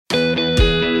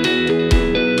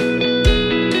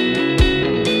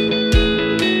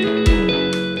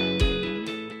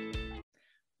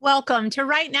Welcome to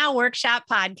Write Now Workshop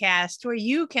Podcast, where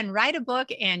you can write a book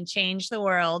and change the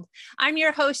world. I'm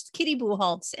your host, Kitty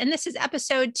Buchholz, and this is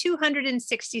episode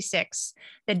 266,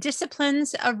 The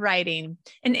Disciplines of Writing,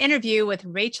 an interview with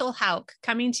Rachel Hauck,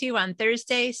 coming to you on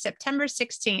Thursday, September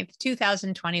 16th,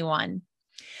 2021.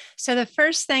 So the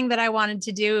first thing that I wanted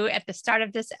to do at the start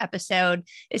of this episode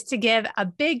is to give a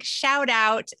big shout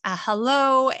out, a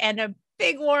hello, and a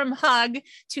big warm hug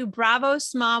to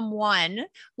Bravos Mom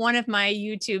one of my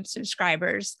YouTube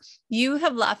subscribers. You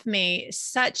have left me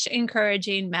such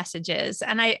encouraging messages.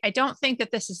 And I don't think that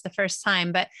this is the first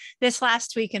time, but this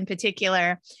last week in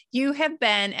particular, you have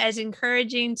been as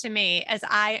encouraging to me as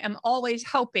I am always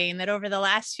hoping that over the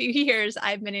last few years,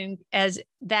 I've been as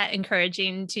that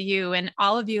encouraging to you and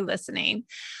all of you listening.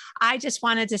 I just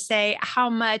wanted to say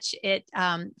how much it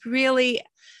really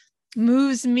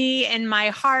moves me in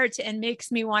my heart and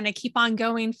makes me want to keep on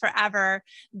going forever,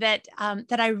 that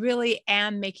I really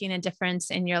am making a difference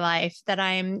in your life, that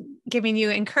I'm giving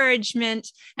you encouragement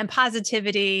and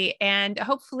positivity and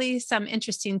hopefully some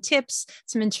interesting tips,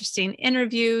 some interesting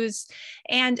interviews.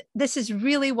 And this is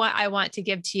really what I want to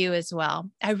give to you as well.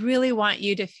 I really want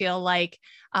you to feel like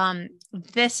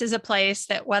this is a place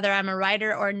that whether I'm a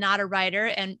writer or not a writer,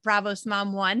 and Bravos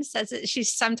Mom 1 says that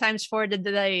she's sometimes forwarded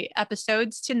the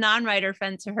episodes to non-writer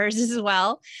friends of hers as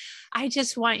well. I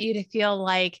just want you to feel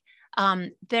like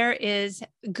there is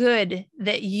good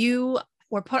that you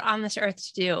were put on this earth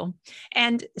to do.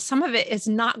 And some of it is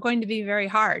not going to be very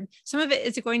hard. Some of it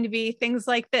is going to be things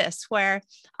like this, where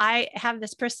I have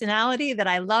this personality that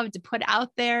I love to put out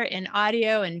there in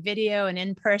audio and video and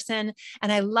in person. And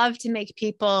I love to make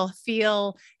people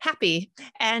feel happy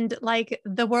and like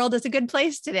the world is a good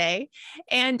place today.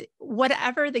 And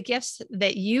whatever the gifts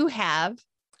that you have,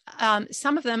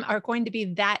 some of them are going to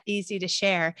be that easy to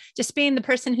share. Just being the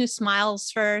person who smiles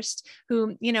first,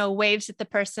 who, waves at the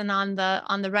person on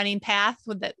the running path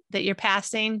that you're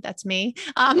passing. That's me.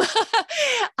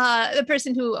 The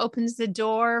person who opens the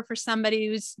door for somebody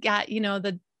who's got,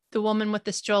 the woman with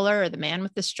the stroller or the man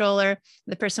with the stroller,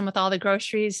 the person with all the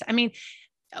groceries. I mean,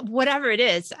 whatever it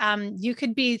is, you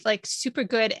could be like super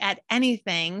good at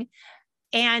anything.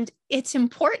 And it's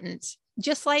important.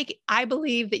 Just like I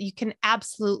believe that you can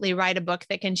absolutely write a book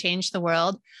that can change the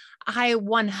world, I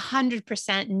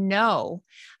 100% know,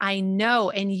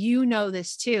 and you know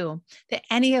this too, that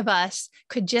any of us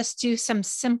could just do some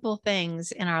simple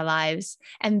things in our lives,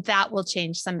 and that will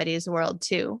change somebody's world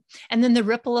too. And then the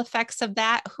ripple effects of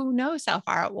that, who knows how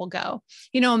far it will go.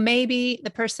 Maybe the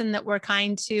person that we're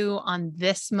kind to on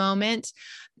this moment,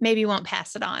 maybe won't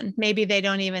pass it on. Maybe they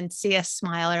don't even see us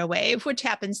smile or wave, which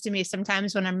happens to me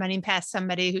sometimes when I'm running past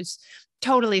somebody who's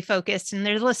totally focused and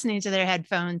they're listening to their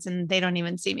headphones and they don't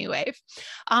even see me wave.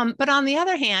 But on the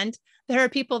other hand, there are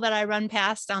people that I run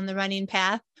past on the running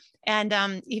path. And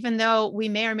even though we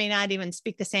may or may not even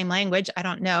speak the same language, I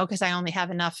don't know, because I only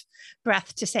have enough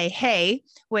breath to say, hey,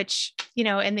 which,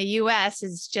 in the US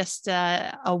is just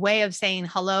a way of saying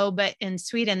hello. But in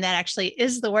Sweden, that actually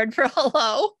is the word for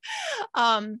hello.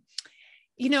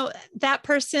 That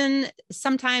person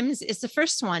sometimes is the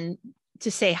first one to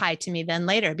say hi to me then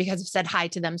later, because I've said hi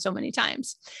to them so many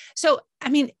times. So,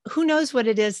 who knows what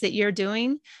it is that you're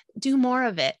doing? Do more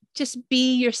of it. Just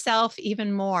be yourself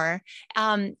even more.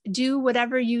 Do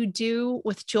whatever you do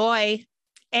with joy.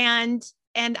 And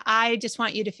I just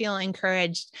want you to feel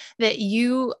encouraged that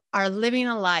you are living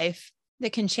a life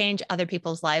that can change other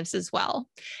people's lives as well.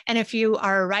 And if you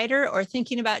are a writer or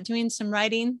thinking about doing some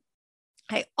writing,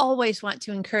 I always want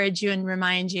to encourage you and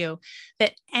remind you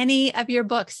that any of your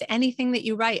books, anything that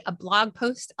you write, a blog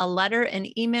post, a letter,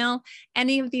 an email,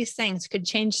 any of these things could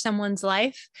change someone's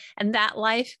life. And that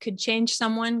life could change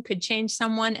someone,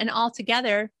 and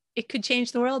altogether, it could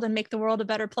change the world and make the world a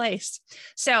better place.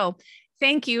 So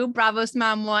thank you, Bravos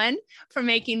Mom 1, for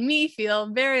making me feel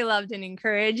very loved and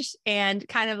encouraged, and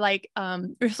kind of like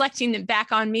reflecting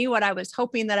back on me what I was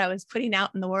hoping that I was putting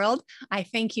out in the world. I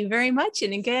thank you very much.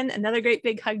 And again, another great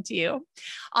big hug to you.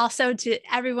 Also, to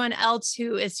everyone else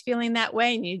who is feeling that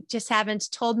way and you just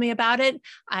haven't told me about it,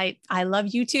 I love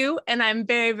you too. And I'm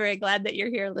very, very glad that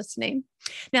you're here listening.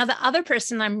 Now, the other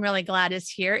person I'm really glad is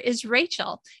here is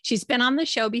Rachel. She's been on the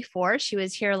show before. She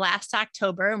was here last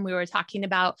October, and we were talking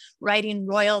about writing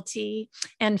royalty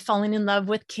and falling in love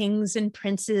with kings and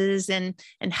princes, and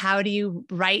how do you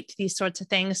write these sorts of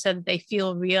things so that they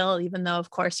feel real, even though, of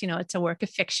course, it's a work of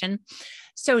fiction.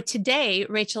 So today,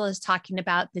 Rachel is talking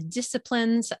about the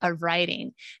disciplines of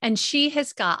writing, and she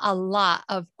has got a lot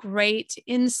of great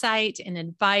insight and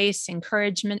advice,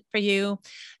 encouragement for you.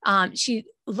 She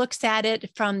looks at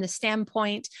it from the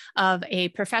standpoint of a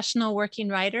professional working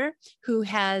writer who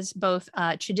has both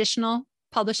traditional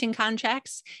publishing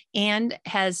contracts and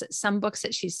has some books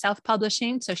that she's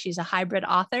self-publishing. So she's a hybrid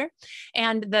author.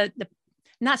 And the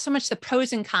not so much the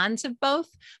pros and cons of both,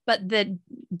 but the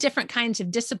different kinds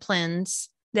of disciplines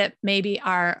that maybe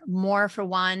are more for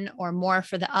one or more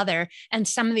for the other. And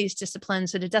some of these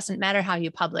disciplines that it doesn't matter how you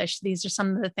publish, these are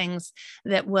some of the things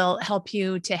that will help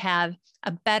you to have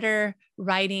a better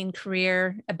writing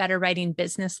career, a better writing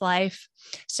business life.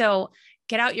 So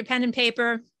get out your pen and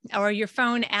paper or your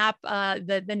phone app,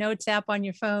 the notes app on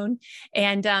your phone,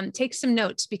 and take some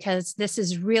notes, because this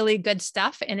is really good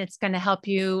stuff and it's going to help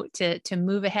you to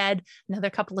move ahead another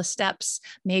couple of steps,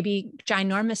 maybe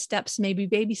ginormous steps, maybe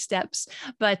baby steps.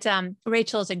 But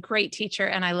Rachel is a great teacher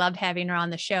and I love having her on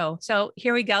the show. So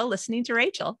here we go, listening to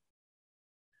Rachel.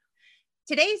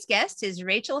 Today's guest is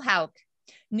Rachel Hauck.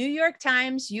 New York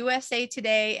Times, USA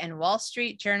Today, and Wall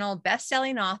Street Journal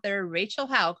bestselling author Rachel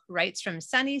Hauck writes from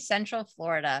sunny Central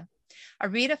Florida. A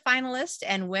Rita finalist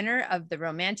and winner of the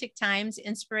Romantic Times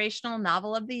Inspirational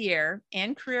Novel of the Year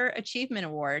and Career Achievement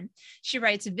Award, she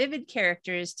writes vivid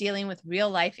characters dealing with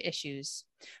real-life issues.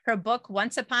 Her book,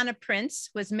 Once Upon a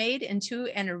Prince, was made into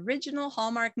an original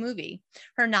Hallmark movie.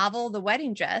 Her novel, The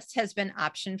Wedding Dress, has been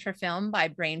optioned for film by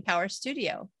Brainpower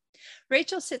Studio.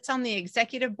 Rachel sits on the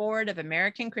executive board of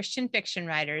American Christian Fiction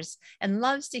Writers and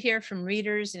loves to hear from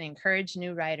readers and encourage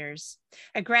new writers.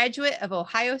 A graduate of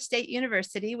Ohio State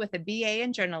University with a BA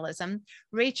in journalism,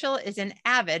 Rachel is an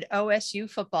avid OSU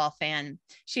football fan.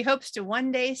 She hopes to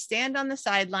one day stand on the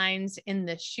sidelines in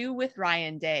the Shoe with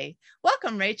Ryan day.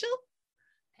 Welcome, Rachel.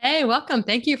 Hey, welcome.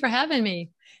 Thank you for having me.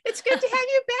 It's good to have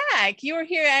you back. You were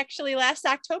here actually last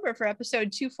October for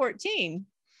episode 214.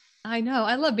 I know.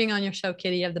 I love being on your show,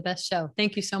 Kitty. You have the best show.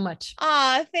 Thank you so much.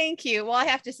 Thank you. Well, I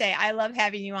have to say, I love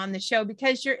having you on the show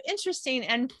because you're interesting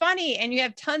and funny and you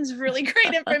have tons of really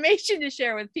great information to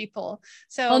share with people.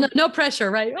 So no pressure,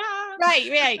 right?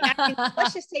 Right. I mean,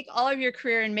 let's just take all of your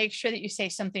career and make sure that you say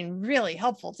something really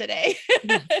helpful today.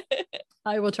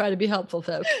 I will try to be helpful,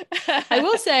 folks. I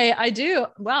will say I do.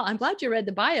 Well, I'm glad you read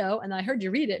the bio and I heard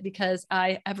you read it because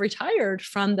I have retired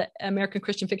from the American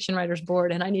Christian Fiction Writers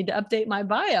Board and I need to update my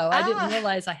bio. I didn't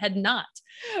realize I had not.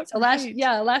 So last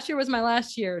year was my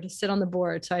last year to sit on the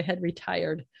board. So I had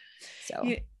retired.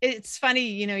 So it's funny,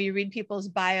 you read people's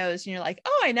bios and you're like,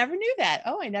 oh, I never knew that.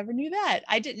 Oh, I never knew that.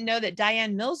 I didn't know that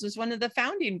Diane Mills was one of the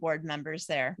founding board members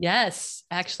there. Yes,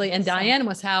 actually. And Diane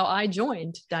was how I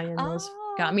joined. Diane Mills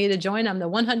got me to join. I'm the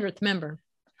 100th member.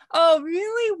 Oh,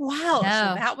 really? Wow.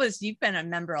 Yeah. So you've been a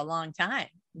member a long time.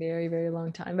 Very, very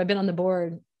long time. I've been on the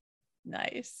board.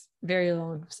 Nice. Very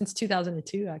long, since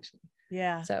 2002, actually.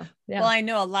 Yeah. So, yeah. Well, I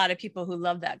know a lot of people who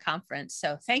love that conference.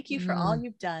 So thank you for all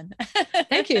you've done.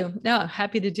 Thank you. No,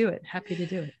 happy to do it. Happy to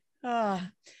do it.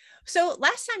 So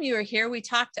last time you were here, we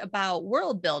talked about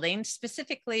world building,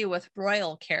 specifically with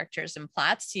royal characters and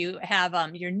plots. You have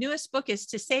your newest book is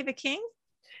To Save a King.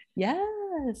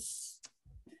 Yes.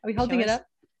 Are we holding it up?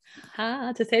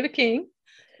 To Save a King.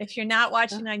 If you're not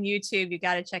watching on YouTube, you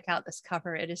got to check out this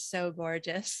cover. It is so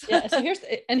gorgeous. Yeah. So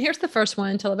here's the first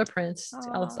one, Tale of a Prince.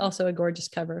 It's also a gorgeous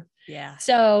cover. Yeah.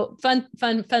 So fun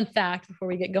fact before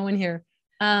we get going here.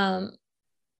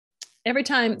 Every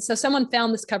time, so someone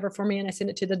found this cover for me and I sent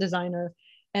it to the designer.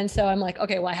 And so I'm like,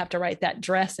 okay, well, I have to write that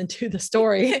dress into the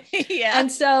story. Yeah.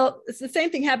 And so it's the same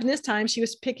thing happened this time. She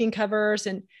was picking covers,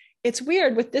 and it's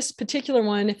weird with this particular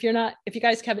one. If you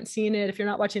guys haven't seen it, if you're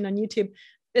not watching on YouTube,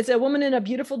 it's a woman in a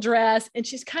beautiful dress and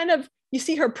she's you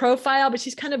see her profile, but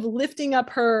she's kind of lifting up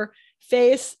her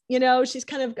face, she's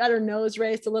kind of got her nose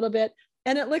raised a little bit.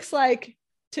 And it looks like,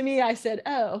 to me, I said,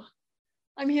 oh,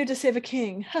 I'm here to save a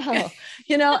king,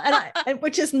 and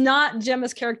which is not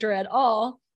Gemma's character at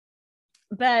all.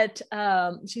 But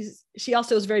she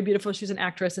also is very beautiful. She's an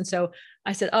actress. And so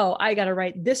I said, oh, I got to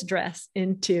write this dress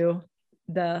into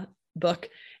the book.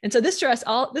 And so this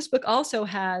book also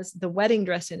has the wedding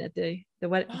dress in it, the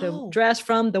dress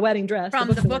from The Wedding Dress. From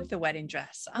the book, The Wedding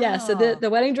Dress. Oh. Yeah. So the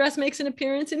wedding dress makes an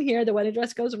appearance in here. The wedding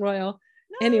dress goes royal.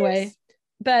 Nice. Anyway.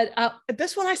 But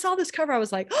this one, I saw this cover, I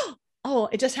was like, oh,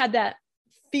 it just had that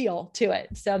feel to it.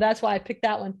 So that's why I picked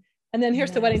that one. And then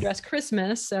here's The Wedding Dress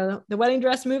Christmas. So the wedding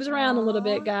dress moves around a little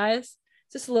bit, guys.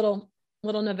 It's just a little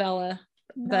novella,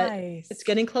 but it's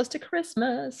getting close to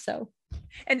Christmas.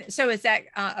 And so is that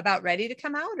about ready to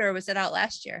come out, or was it out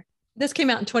last year? This came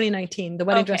out in 2019, The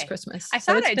Wedding Dress Christmas. I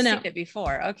thought I'd seen it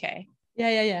before. Okay.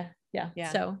 Yeah.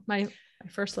 So my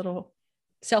first little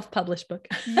self-published book.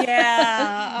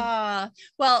 Yeah.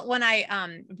 Well, when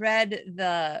I read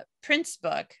the Prince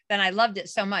book, then I loved it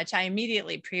so much. I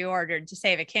immediately pre-ordered To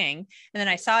Save a King. And then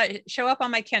I saw it show up on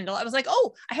my Kindle. I was like,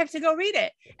 oh, I have to go read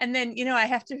it. And then, I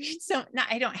have to read no,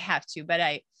 I don't have to, but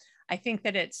I think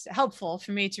that it's helpful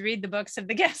for me to read the books of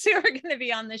the guests who are going to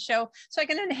be on the show so I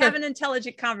can have an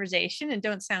intelligent conversation and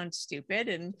don't sound stupid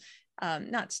and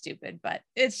not stupid, but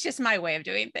it's just my way of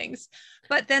doing things.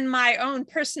 But then my own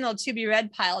personal to be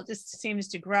read pile just seems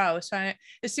to grow. So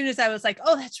as soon as I was like,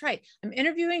 oh, that's right, I'm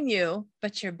interviewing you,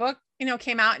 but your book,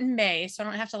 came out in May, so I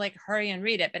don't have to like hurry and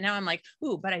read it. But now I'm like,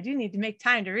 ooh, but I do need to make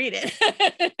time to read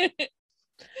it.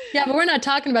 Yeah, but we're not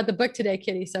talking about the book today,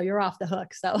 Kitty. So you're off the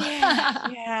hook. So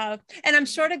yeah. And I'm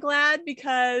sort of glad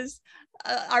because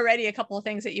already a couple of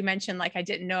things that you mentioned, like I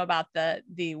didn't know about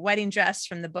the wedding dress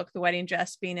from the book, the wedding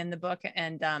dress being in the book.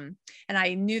 And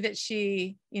I knew that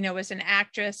she, was an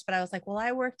actress, but I was like, well,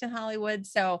 I worked in Hollywood.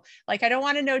 So like, I don't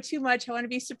want to know too much. I want to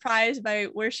be surprised by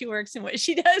where she works and what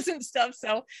she does and stuff.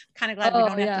 So kind of glad we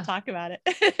don't have to talk about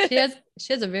it.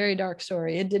 She has a very dark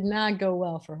story. It did not go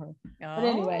well for her. But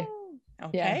anyway.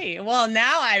 Okay. Yeah. Well,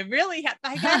 now I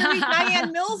gotta read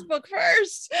Diane Mills' book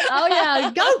first. Oh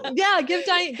yeah. Go.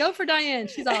 Yeah. Go for Diane.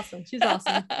 She's awesome.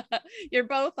 You're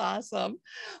both awesome.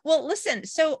 Well, listen,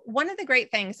 so one of the great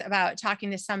things about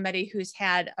talking to somebody who's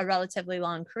had a relatively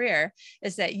long career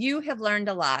is that you have learned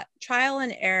a lot, trial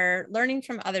and error, learning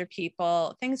from other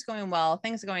people, things going well,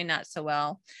 things going not so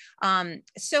well.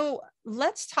 So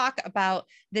let's talk about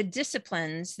the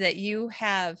disciplines that you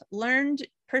have learned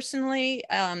personally,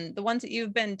 the ones that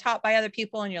you've been taught by other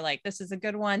people and you're like, this is a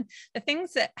good one, the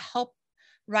things that help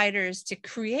writers to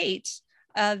create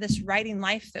this writing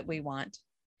life that we want.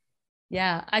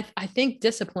 Yeah, I think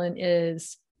discipline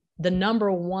is the number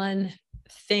one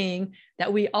thing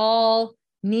that we all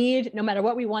need, no matter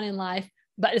what we want in life.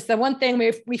 But it's the one thing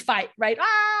we fight, right? Or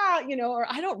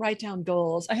I don't write down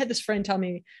goals. I had this friend tell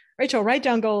me, Rachel, write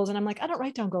down goals. And I'm like, I don't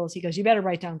write down goals. He goes, you better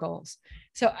write down goals.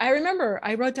 So I remember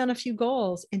I wrote down a few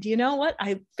goals, and do you know what?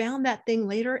 I found that thing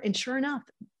later. And sure enough,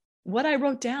 what I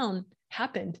wrote down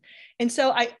happened. And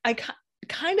so I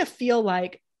kind of feel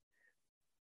like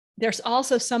there's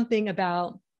also something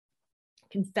about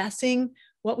confessing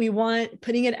what we want,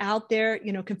 putting it out there,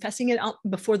 confessing it out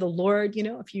before the Lord.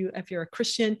 If you're a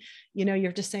Christian,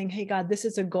 you're just saying, hey, God, this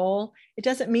is a goal. It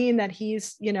doesn't mean that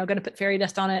he's, going to put fairy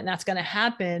dust on it and that's going to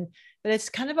happen, but it's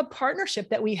kind of a partnership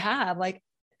that we have. Like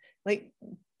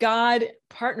God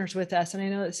partners with us. And I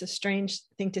know it's a strange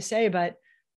thing to say, but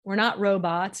we're not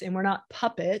robots and we're not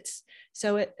puppets.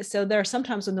 So there are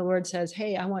sometimes when the Lord says,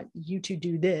 hey, I want you to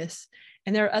do this.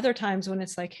 And there are other times when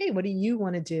it's like, hey, what do you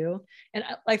want to do? And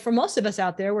like for most of us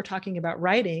out there, we're talking about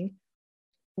writing.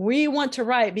 We want to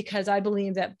write because I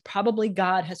believe that probably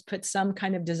God has put some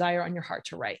kind of desire on your heart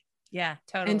to write. Yeah,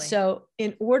 totally. And so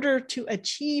in order to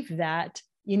achieve that,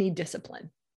 you need discipline.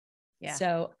 Yeah.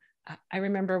 So I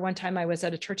remember one time I was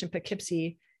at a church in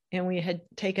Poughkeepsie and we had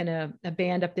taken a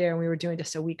band up there and we were doing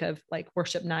just a week of like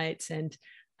worship nights. And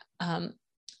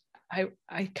I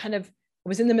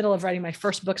was in the middle of writing my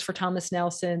first books for Thomas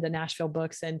Nelson, the Nashville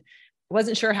books, and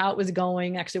wasn't sure how it was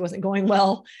going. Actually, wasn't going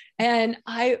well. And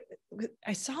I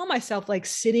saw myself like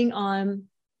sitting on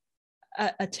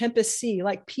a tempest sea,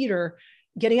 like Peter,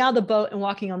 getting out of the boat and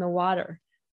walking on the water.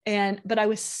 But I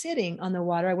was sitting on the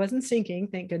water. I wasn't sinking,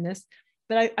 thank goodness.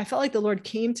 But I felt like the Lord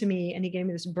came to me and he gave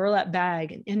me this burlap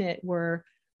bag, and in it were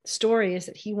stories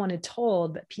that he wanted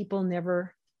told, but people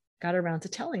never got around to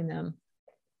telling them.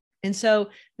 And so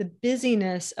the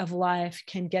busyness of life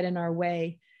can get in our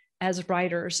way as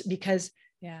writers, because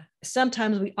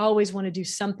sometimes we always want to do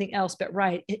something else but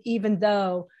write, even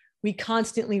though we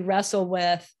constantly wrestle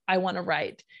with, I want to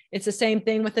write. It's the same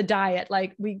thing with the diet.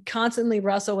 Like we constantly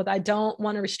wrestle with, I don't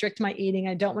want to restrict my eating.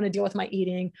 I don't want to deal with my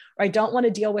eating, or I don't want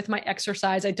to deal with my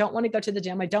exercise. I don't want to go to the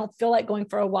gym. I don't feel like going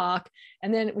for a walk.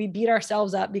 And then we beat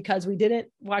ourselves up because we didn't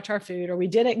watch our food or we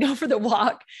didn't go for the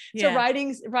walk. Yeah. So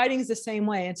writing's the same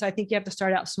way. And so I think you have to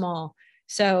start out small.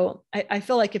 So I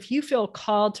feel like if you feel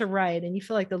called to write and you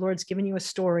feel like the Lord's given you a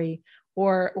story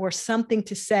or something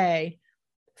to say,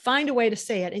 find a way to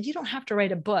say it. And you don't have to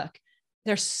write a book.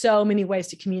 There's so many ways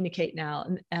to communicate now.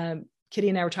 And Kitty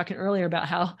and I were talking earlier about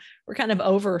how we're kind of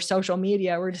over social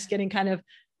media. We're just getting kind of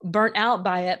burnt out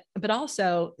by it. But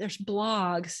also there's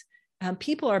blogs.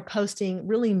 People are posting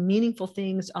really meaningful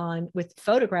things with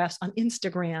photographs on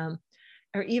Instagram,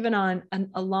 or even on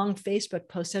a long Facebook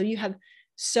post. So you have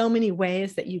so many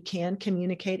ways that you can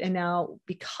communicate. And now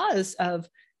because of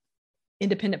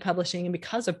independent publishing and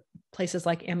because of places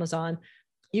like Amazon,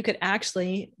 you could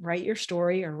actually write your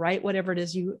story or write whatever it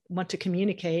is you want to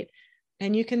communicate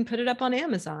and you can put it up on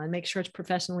Amazon, make sure it's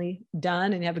professionally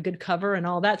done and you have a good cover and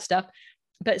all that stuff.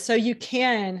 But so you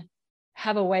can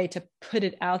have a way to put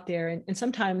it out there. And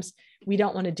sometimes we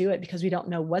don't want to do it because we don't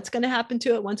know what's going to happen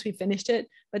to it once we finished it.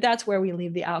 But that's where we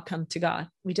leave the outcome to God.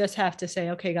 We just have to say,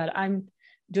 okay, God, I'm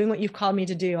doing what you've called me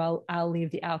to do. I'll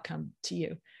leave the outcome to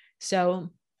you. So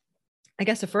I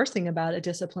guess the first thing about a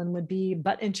discipline would be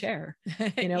butt and chair.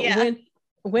 Yeah.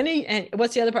 And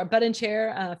what's the other part? Butt and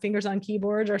chair, fingers on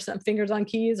keyboards or some fingers on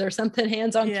keys or something,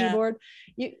 hands on keyboard.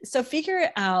 So figure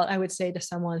it out. I would say to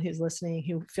someone who's listening,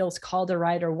 who feels called to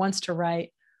write or wants to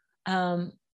write,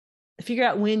 figure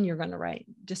out when you're going to write.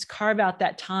 Just carve out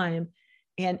that time.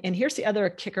 And here's the other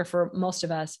kicker for most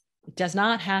of us. It does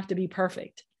not have to be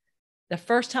perfect. The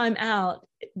first time out,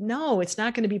 no, it's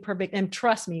not going to be perfect. And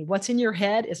trust me, what's in your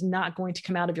head is not going to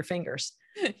come out of your fingers.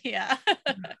 Yeah.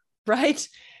 Right.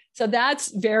 So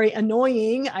that's very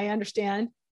annoying. I understand,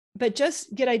 but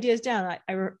just get ideas down.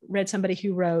 I read somebody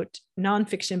who wrote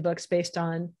nonfiction books based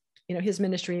on, his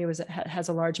ministry has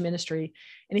a large ministry.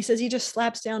 And he says he just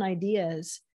slaps down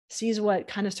ideas, sees what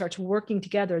kind of starts working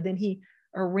together. Then he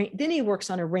works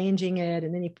on arranging it.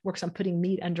 And then he works on putting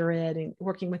meat under it and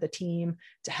working with a team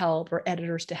to help or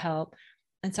editors to help.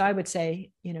 And so I would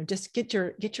say, just get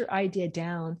your idea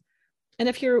down. And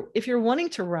if you're wanting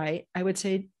to write, I would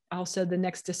say also the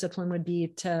next discipline would be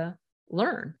to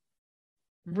learn,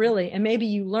 really. And maybe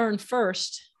you learn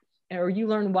first, or you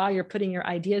learn while you're putting your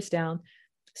ideas down.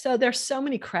 So there's so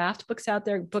many craft books out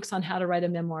there, books on how to write a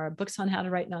memoir, books on how to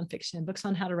write nonfiction, books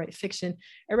on how to write fiction.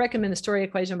 I recommend The Story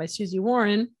Equation by Susie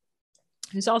Warren,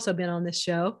 who's also been on this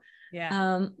show.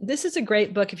 Yeah. This is a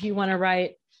great book if you want to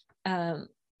write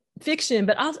fiction,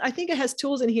 but I think it has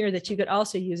tools in here that you could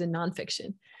also use in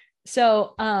nonfiction.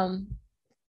 So,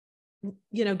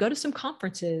 go to some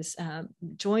conferences,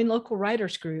 join local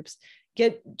writers groups,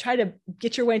 try to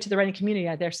get your way into the writing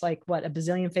community. There's like a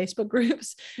bazillion Facebook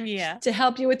groups to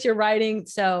help you with your writing.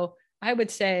 So I would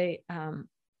say,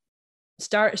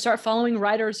 start following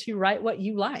writers who write what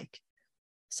you like,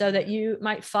 so that you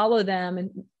might follow them.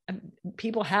 And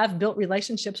people have built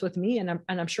relationships with me, and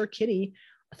I'm sure Kitty,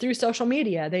 through social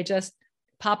media. They just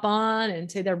pop on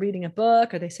and say they're reading a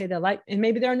book, or they say they like, and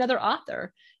maybe they're another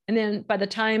author. And then by the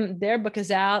time their book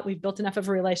is out, we've built enough of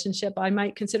a relationship, I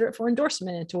might consider it for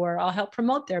endorsement, or I'll help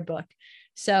promote their book.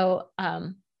 So,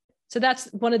 so that's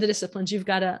one of the disciplines you've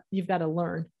got to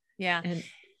learn. Yeah.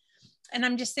 And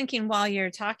I'm just thinking while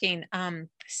you're talking,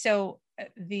 so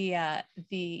the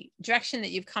direction that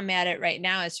you've come at it right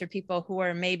now is for people who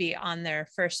are maybe on their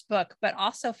first book, but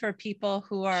also for people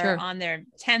who are on their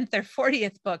 10th or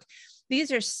 40th book.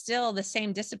 These are still the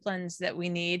same disciplines that we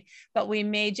need, but we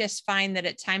may just find that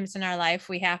at times in our life,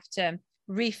 we have to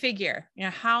refigure,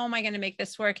 how am I going to make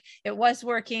this work? It was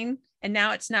working and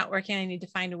now it's not working. I need to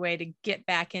find a way to get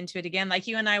back into it again. Like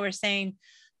you and I were saying,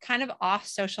 kind of off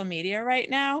social media right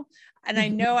now. And I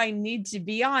know I need to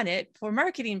be on it for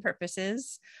marketing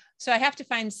purposes. So I have to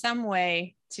find some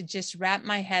way to just wrap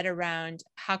my head around,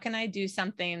 how can I do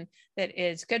something that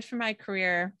is good for my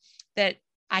career, that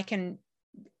I can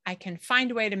find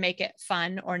a way to make it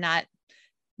fun or not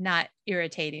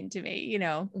irritating to me,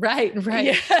 Right.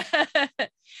 Yeah.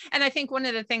 And I think one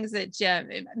of the things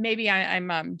that maybe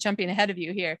I'm jumping ahead of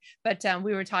you here, but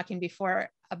we were talking before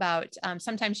about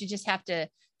sometimes you just have to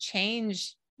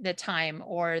change the time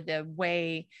or the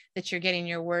way that you're getting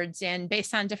your words in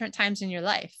based on different times in your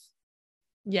life.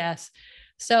 Yes.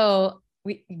 So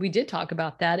we did talk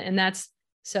about that. And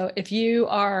so if you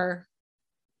are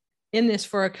in this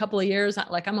for a couple of years,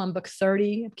 like I'm on book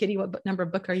 30, Kitty, what number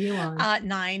of book are you on?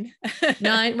 9.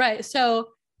 9. Right. So,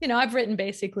 I've written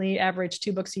basically average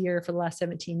 2 books a year for the last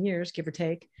 17 years, give or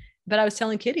take. But I was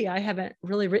telling Kitty, I haven't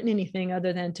really written anything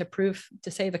other than To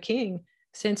Save a King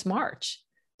since March.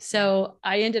 So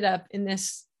I ended up in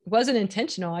this, wasn't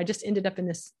intentional. I just ended up in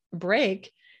this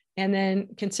break. And then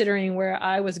considering where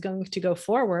I was going to go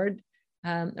forward,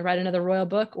 write another royal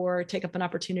book or take up an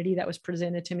opportunity that was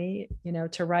presented to me,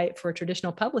 to write for a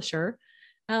traditional publisher.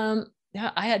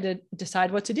 I had to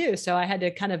decide what to do. So I had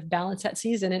to kind of balance that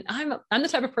season. And I'm the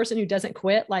type of person who doesn't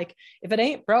quit. Like if it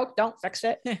ain't broke, don't fix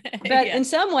it. But in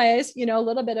some ways, a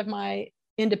little bit of my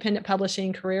independent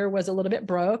publishing career was a little bit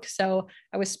broke. So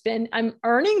I'm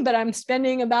earning, but I'm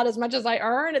spending about as much as I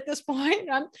earn at this point.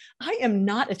 I am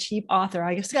not a cheap author.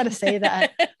 I just got to say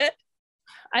that.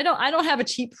 I don't have a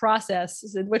cheap process,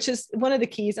 which is one of the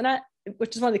keys.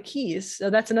 So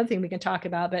that's another thing we can talk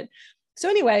about. But so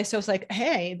anyway, so it's like,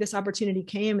 hey, this opportunity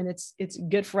came and it's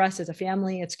good for us as a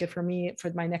family. It's good for me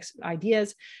for my next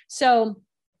ideas. So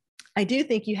I do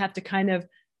think you have to kind of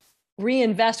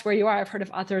reinvest where you are. I've heard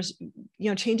of authors,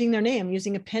 changing their name,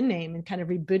 using a pen name and kind of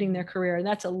rebooting their career. And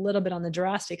that's a little bit on the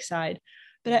drastic side,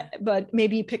 but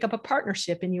maybe you pick up a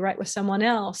partnership and you write with someone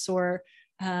else, or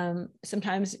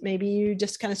sometimes maybe you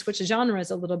just kind of switch the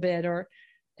genres a little bit,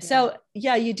 so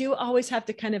you do always have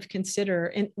to kind of consider.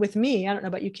 And with me, I don't know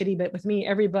about you, Kitty, but with me,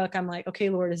 every book I'm like, okay,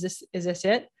 Lord, is this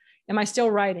it? Am I still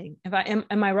writing?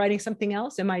 Am I writing something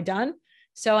else? Am I done?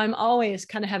 So I'm always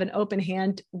kind of have an open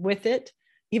hand with it,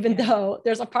 even though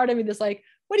there's a part of me that's like,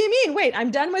 what do you mean? Wait,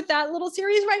 I'm done with that little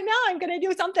series right now. I'm going to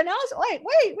do something else.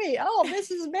 Wait. Oh,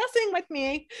 this is messing with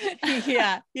me.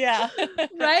 Yeah.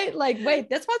 Right? Like, wait,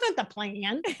 this wasn't the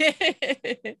plan.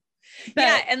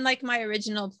 And like my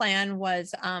original plan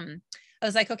was, I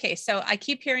was like, okay, so I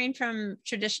keep hearing from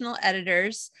traditional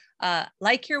editors,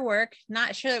 like your work,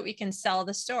 not sure that we can sell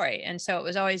the story. And so it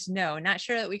was always, no, not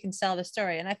sure that we can sell the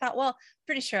story. And I thought, well,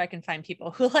 pretty sure I can find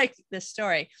people who like this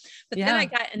story. But then I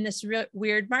got in this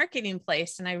weird marketing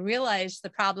place, and I realized the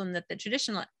problem that the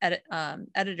traditional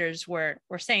editors were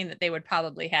saying that they would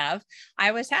probably have,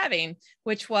 I was having,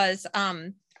 which was,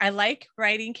 I like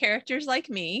writing characters like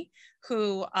me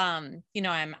who, I'm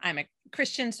a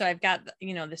Christian. So I've got,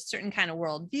 this certain kind of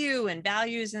worldview and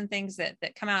values and things that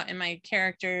come out in my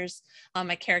characters.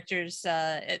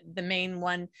 The main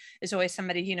one is always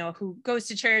somebody, who goes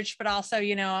to church, but also,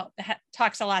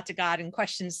 talks a lot to God and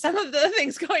questions some of the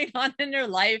things going on in their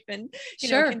life, and,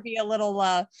 can be a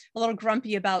little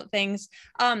grumpy about things.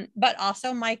 But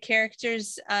also my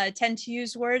characters tend to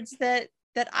use words that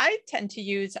I tend to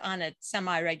use on a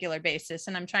semi-regular basis.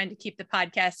 And I'm trying to keep the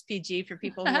podcast PG for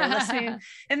people who are listening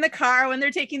in the car when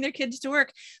they're taking their kids to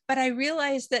work. But I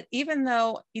realized that even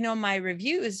though, my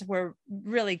reviews were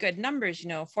really good numbers,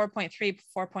 4.3,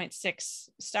 4.6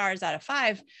 stars out of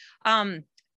 5,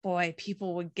 boy,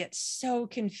 people would get so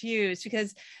confused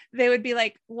because they would be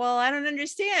like, well, I don't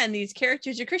understand. These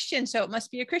characters are Christian, so it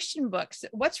must be a Christian book. So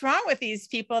what's wrong with these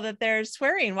people that they're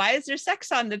swearing? Why is there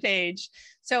sex on the page?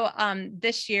 So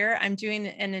this year I'm doing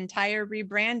an entire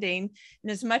rebranding.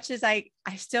 And as much as I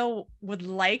still would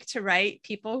like to write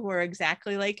people who are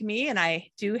exactly like me, and I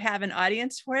do have an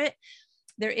audience for it,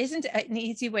 there isn't an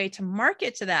easy way to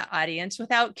market to that audience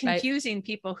without confusing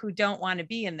people who don't want to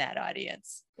be in that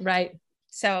audience. Right.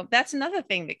 So that's another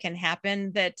thing that can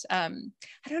happen that I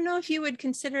don't know if you would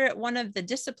consider it one of the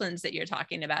disciplines that you're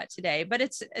talking about today, but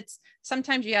it's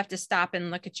sometimes you have to stop and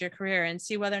look at your career and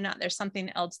see whether or not there's something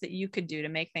else that you could do to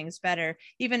make things better,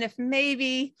 even if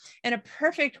maybe in a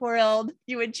perfect world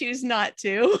you would choose not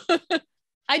to.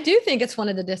 I do think it's one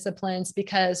of the disciplines,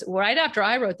 because right after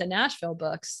I wrote the Nashville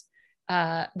books,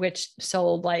 which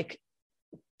sold like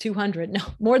 200, no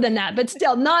more than that, but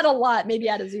still not a lot, maybe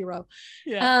out of 0.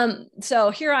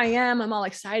 So here I am, I'm all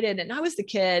excited. And I was the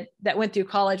kid that went through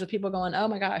college with people going, oh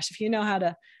my gosh, if you know how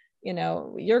to,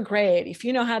 you're great. If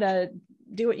you know how to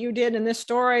do what you did in this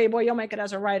story, boy, you'll make it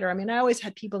as a writer. I mean, I always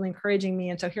had people encouraging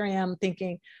me. And so here I am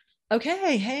thinking,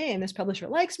 okay, hey, and this publisher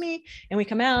likes me, and we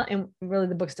come out and really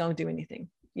the books don't do anything.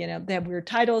 They have weird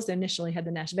titles. They initially had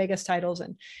the Nash Vegas titles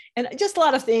and just a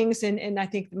lot of things. And I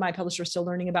think my publisher is still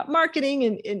learning about marketing,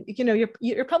 and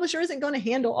your publisher isn't going to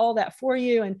handle all that for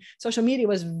you. And social media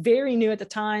was very new at the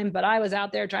time, but I was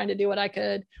out there trying to do what I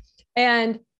could.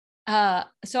 And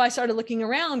so I started looking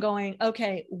around going,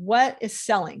 okay, what is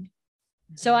selling?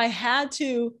 Mm-hmm. So I had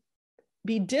to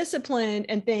be disciplined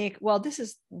and think, well, this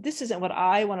isn't what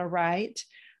I want to write.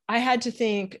 I had to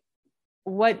think,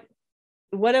 what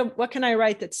can I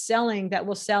write that's selling, that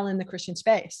will sell in the Christian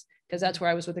space? Because that's where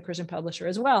I was with the Christian publisher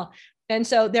as well. And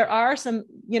so there are some,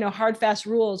 hard, fast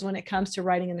rules when it comes to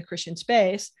writing in the Christian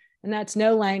space. And that's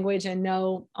no language and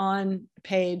no on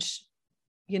page,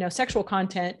 sexual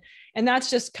content. And that's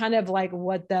just kind of like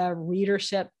what the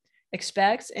readership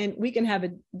expects. And we can have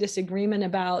a disagreement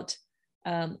about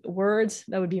words.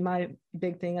 That would be my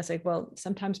big thing. I say, well,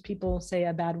 sometimes people say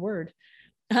a bad word,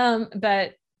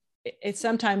 but it's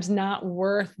sometimes not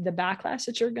worth the backlash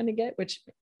that you're going to get, which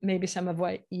maybe some of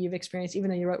what you've experienced,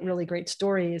 even though you wrote really great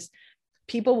stories,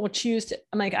 people will choose to,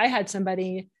 I'm like, I had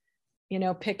somebody,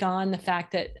 pick on the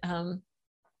fact that,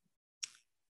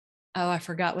 I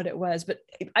forgot what it was, but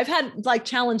I've had like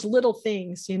challenge little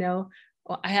things,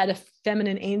 I had a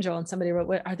feminine angel and somebody wrote,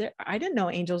 what are there? I didn't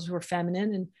know angels were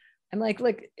feminine. And I'm like,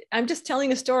 look, I'm just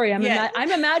telling a story. I'm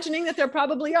imagining that there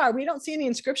probably are. We don't see any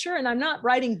in scripture, and I'm not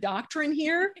writing doctrine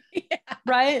here,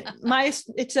 right?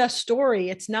 It's a story.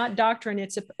 It's not doctrine.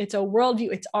 It's a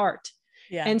worldview. It's art.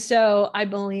 Yeah. And so I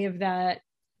believe that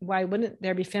why wouldn't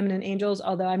there be feminine angels?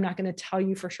 Although I'm not going to tell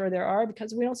you for sure there are,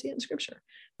 because we don't see it in scripture,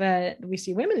 but we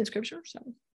see women in scripture. So,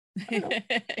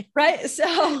 right.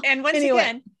 So, and once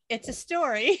again, It's a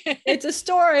story. It's a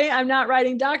story. I'm not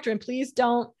writing doctrine. Please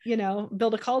don't,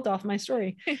 build a cult off my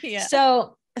story. Yeah.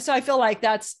 So I feel like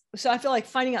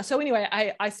finding out. So anyway,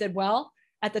 I said, well,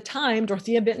 at the time,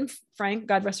 Dorothea Benton Frank,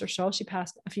 God rest her soul, she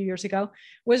passed a few years ago,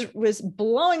 was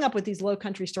blowing up with these low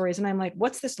country stories. And I'm like,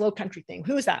 what's this low country thing?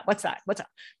 Who is that? What's that? What's that?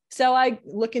 So I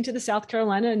look into the South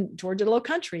Carolina and Georgia low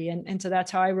country. And so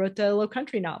that's how I wrote the low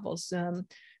country novels,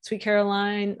 Sweet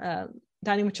Caroline,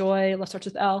 Dining with Joy, Love Starts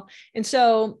with L. And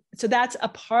so that's a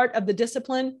part of the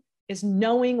discipline, is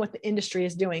knowing what the industry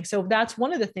is doing. So that's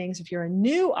one of the things, if you're a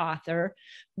new author,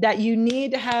 that you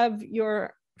need to have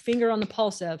your finger on the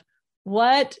pulse of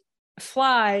what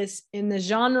flies in the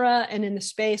genre and in the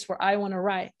space where I want to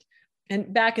write.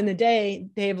 And back in the day,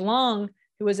 Dave Long,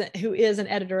 who is an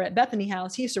editor at Bethany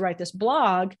House, he used to write this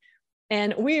blog,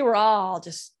 and we were all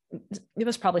just, it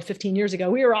was probably 15 years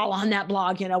ago, we were all on that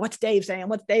blog, what's Dave saying?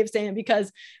 What's Dave saying?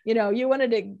 Because, you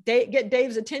wanted to get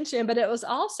Dave's attention, but it was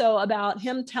also about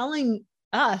him telling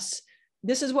us,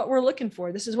 this is what we're looking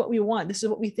for. This is what we want. This is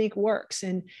what we think works,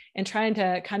 and trying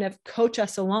to kind of coach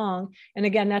us along. And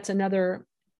again, that's another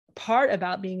part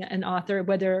about being an author,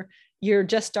 whether you're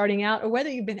just starting out or whether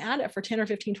you've been at it for 10 or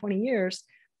 15, 20 years,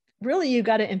 really, you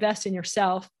got to invest in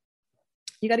yourself.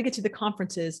 You got to get to the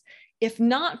conferences, if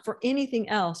not for anything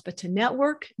else, but to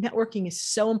network. Networking is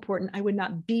so important. I would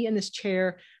not be in this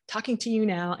chair talking to you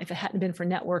now if it hadn't been for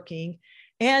networking,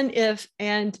 and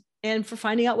for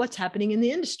finding out what's happening in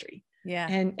the industry. Yeah.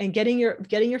 And getting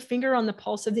your finger on the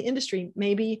pulse of the industry.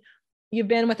 Maybe you've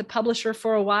been with a publisher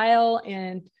for a while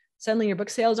and suddenly your book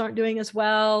sales aren't doing as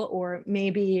well, or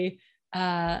maybe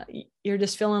you're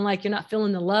just feeling like you're not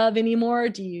feeling the love anymore.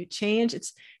 Do you change?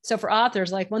 So for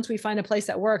authors, like, once we find a place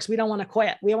that works, we don't want to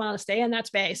quit. We want to stay in that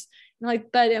space.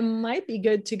 But it might be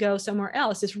good to go somewhere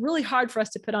else. It's really hard for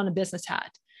us to put on a business hat.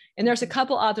 And there's a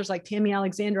couple authors like Tammy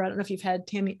Alexander. I don't know if you've had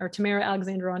Tammy or Tamara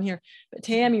Alexander on here, but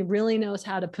Tammy really knows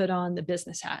how to put on the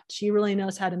business hat. She really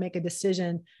knows how to make a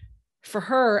decision for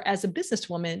her as a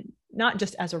businesswoman, not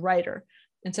just as a writer.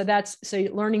 And so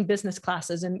learning business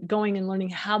classes and going and learning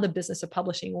how the business of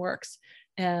publishing works.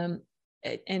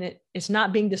 It's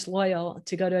not being disloyal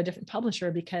to go to a different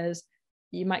publisher, because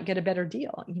you might get a better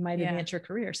deal. You might advance your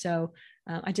career. So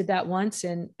I did that once,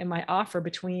 and my offer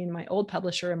between my old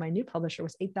publisher and my new publisher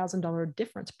was $8,000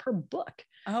 difference per book.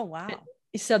 Oh, wow.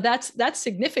 So that's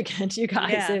significant, you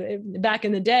guys, back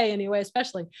in the day anyway,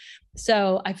 especially.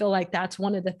 So I feel like that's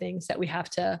one of the things that we have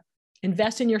to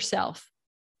invest in yourself,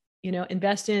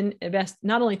 invest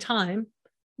not only time,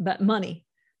 but money.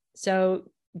 So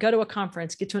go to a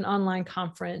conference, get to an online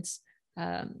conference,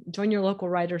 join your local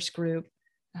writers group.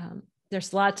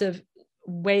 There's lots of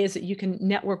ways that you can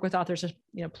network with authors. There's,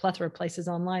 plethora of places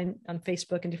online on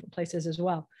Facebook and different places as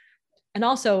well. And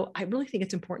also, I really think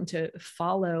it's important to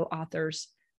follow authors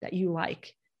that you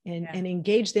like and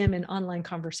engage them in online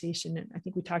conversation. And I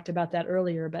think we talked about that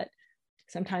earlier, but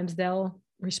sometimes they'll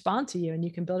respond to you and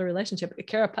you can build a relationship.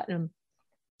 Kara Putnam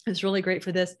is really great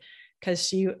for this, because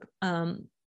she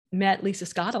met Lisa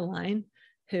Scottoline,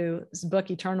 whose book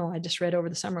Eternal I just read over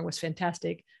the summer was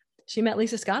fantastic. She met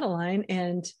Lisa Scottoline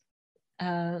and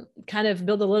kind of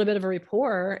built a little bit of a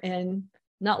rapport. And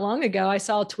not long ago, I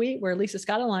saw a tweet where Lisa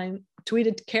Scottoline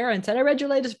tweeted Kara and said, "I read your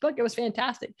latest book. It was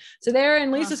fantastic." So there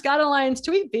in Lisa Scottoline's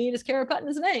tweet feed is Kara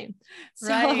Putnam's name.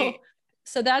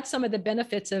 So that's some of the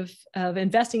benefits of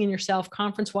investing in yourself,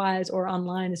 conference-wise or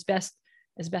online, as best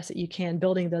that you can,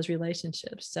 building those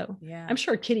relationships. So I'm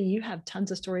sure, Kitty, you have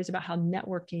tons of stories about how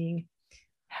networking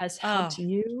has helped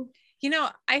you.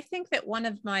 I think that one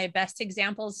of my best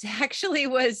examples actually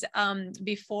was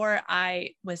before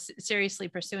I was seriously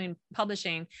pursuing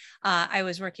publishing. I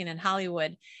was working in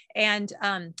Hollywood, and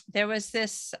there was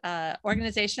this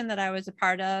organization that I was a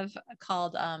part of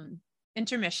called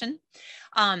Intermission.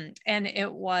 And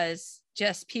it was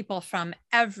just people from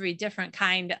every different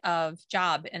kind of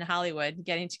job in Hollywood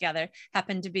getting together.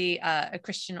 Happened to be a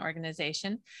Christian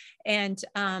organization. And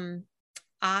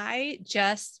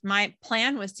my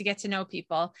plan was to get to know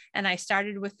people. And I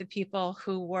started with the people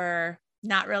who were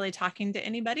not really talking to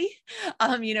anybody,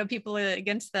 people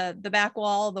against the back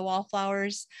wall, the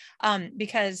wallflowers,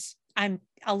 because I'm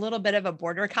a little bit of a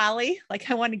border collie.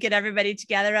 Like, I want to get everybody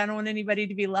together. I don't want anybody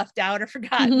to be left out or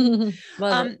forgotten.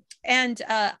 And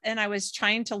I was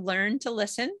trying to learn to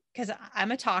listen, because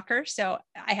I'm a talker. So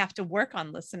I have to work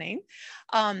on listening.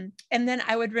 And then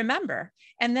I would remember.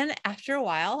 And then after a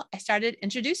while, I started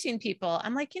introducing people.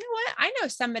 I'm like, you know what? I know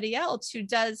somebody else who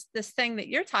does this thing that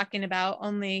you're talking about,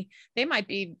 only they might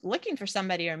be looking for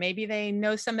somebody, or maybe they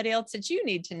know somebody else that you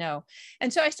need to know.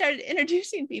 And so I started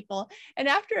introducing people. And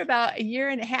after about a year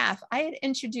and a half, I had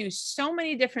introduced so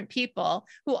many different people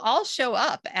who all show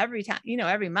up every time,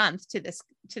 every month to this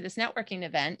networking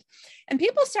event. And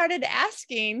people started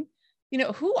asking,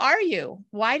 who are you?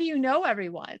 Why do you know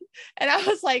everyone? And I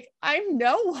was like, I'm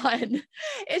no one.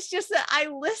 It's just that I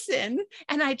listen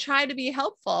and I try to be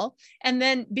helpful. And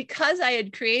then because I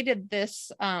had created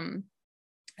this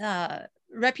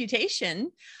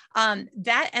reputation,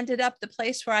 that ended up the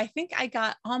place where I think I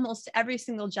got almost every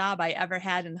single job I ever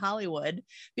had in Hollywood,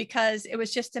 because it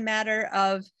was just a matter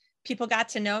of people got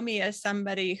to know me as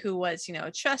somebody who was,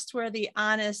 trustworthy,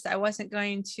 honest. I wasn't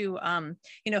going to,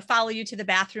 follow you to the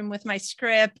bathroom with my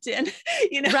script and,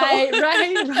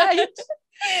 Right.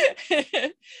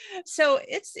 So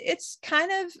it's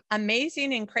kind of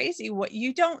amazing and crazy what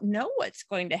you don't know what's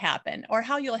going to happen, or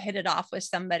how you'll hit it off with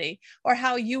somebody, or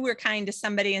how you were kind to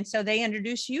somebody and so they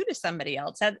introduce you to somebody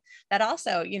else. That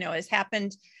also, has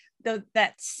happened.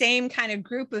 That same kind of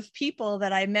group of people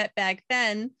that I met back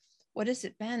then, what has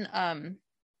it been?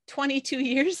 22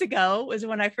 years ago was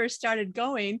when I first started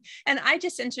going. And I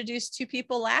just introduced 2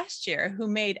 people last year who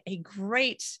made a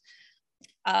great,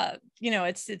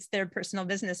 it's their personal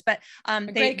business, but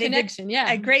great connection. Yeah.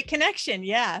 A great connection.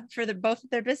 Yeah. For both of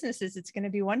their businesses, it's going to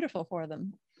be wonderful for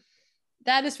them.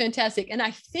 That is fantastic. And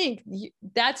I think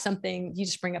that's something you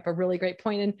just bring up a really great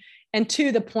point. And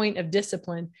to the point of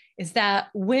discipline is that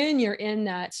when you're in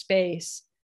that space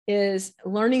is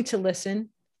learning to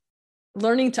listen,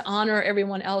 learning to honor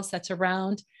everyone else that's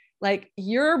around. Like,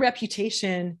 your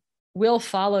reputation will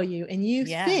follow you, and you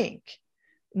think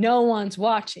no one's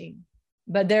watching,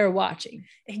 but they're watching.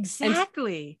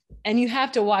 Exactly. And you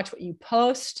have to watch what you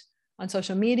post on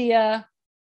social media,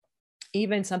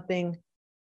 even something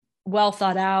well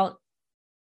thought out.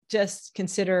 Just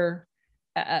consider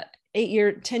 10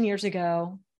 years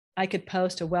ago, I could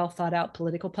post a well thought out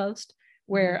political post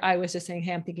where I was just saying,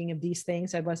 hey, I'm thinking of these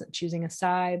things. I wasn't choosing a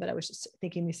side, but I was just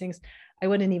thinking these things. I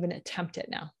wouldn't even attempt it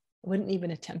now.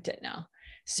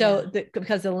 So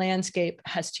because the landscape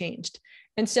has changed.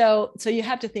 And so you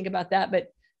have to think about that.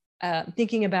 But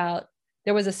thinking about,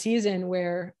 there was a season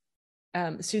where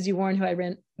Susie Warren, who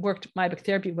I worked my book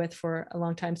therapy with for a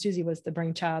long time. Susie was the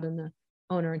brainchild and the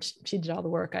owner, and she did all the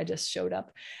work. I just showed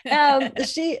up.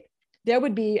 There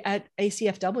would be at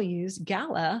ACFW's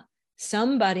gala,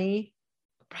 somebody,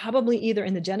 probably either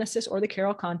in the Genesis or the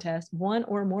Carol contest, one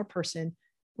or more person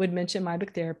would mention my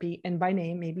book therapy, and by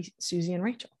name, maybe Susie and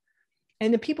Rachel.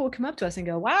 And the people would come up to us and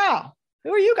go, wow,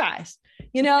 who are you guys?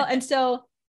 And so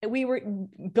we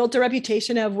built a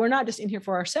reputation of, we're not just in here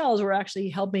for ourselves, we're actually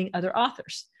helping other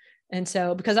authors. And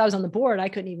so because I was on the board, I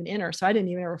couldn't even enter. So I didn't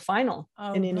even enter a final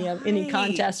in any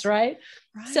contest. Right.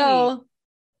 So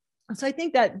I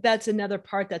think that that's another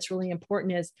part that's really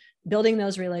important, is building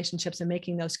those relationships and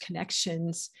making those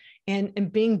connections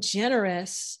and being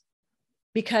generous,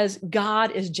 because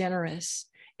God is generous.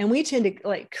 And we tend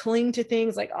to cling to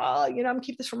things like, oh, I'm gonna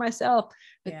keep this for myself.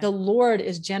 But the Lord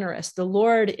is generous. The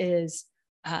Lord is,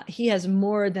 he has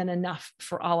more than enough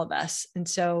for all of us. And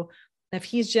so if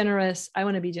he's generous, I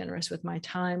want to be generous with my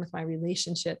time, with my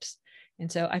relationships. And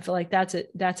so I feel like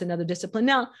that's another discipline.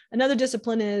 Now, another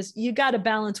discipline is you got to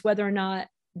balance whether or not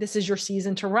this is your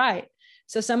season to write.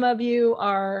 So some of you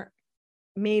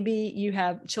maybe you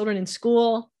have children in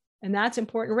school, and that's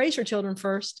important. Raise your children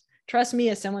first. Trust me,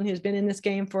 as someone who's been in this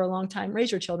game for a long time,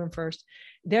 raise your children first.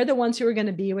 They're the ones who are going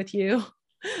to be with you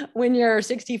when you're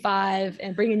 65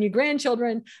 and bringing you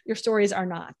grandchildren. Your stories are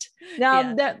not.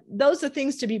 Now, those are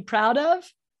things to be proud of.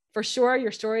 For sure,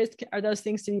 your stories are those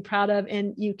things to be proud of,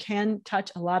 and you can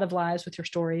touch a lot of lives with your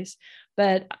stories.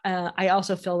 But I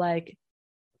also feel like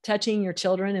touching your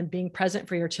children and being present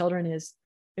for your children is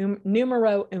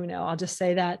numero uno. I'll just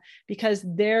say that, because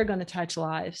they're going to touch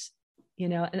lives,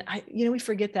 and we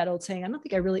forget that old saying. I don't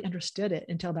think I really understood it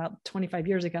until about 25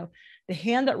 years ago. The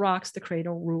hand that rocks the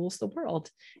cradle rules the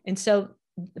world. And so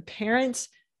the parents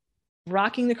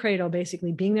rocking the cradle,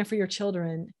 basically being there for your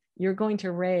children, you're going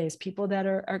to raise people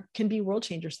that can be world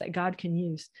changers that God can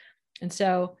use. And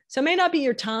so it may not be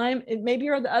your time. Maybe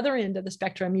you're at the other end of the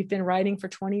spectrum. You've been writing for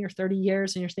 20 or 30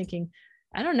 years and you're thinking,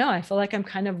 I don't know, I feel like I'm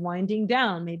kind of winding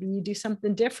down. Maybe you do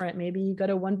something different. Maybe you go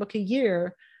to one book a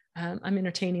year. I'm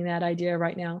entertaining that idea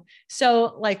right now.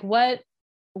 So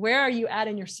where are you at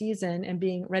in your season, and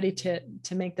being ready to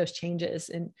make those changes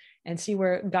and see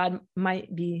where God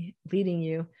might be leading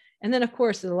you. And then, of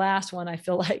course, the last one I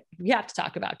feel like we have to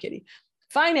talk about, Kitty,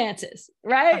 finances,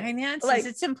 right? Finances,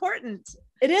 it's important.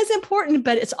 It is important,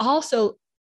 but it's also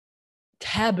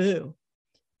taboo.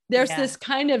 There's this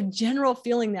kind of general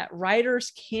feeling that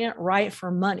writers can't write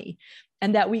for money,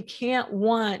 and that we can't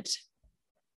want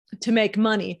to make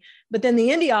money. But then the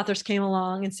indie authors came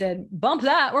along and said, bump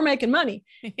that, we're making money.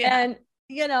 Yeah. And,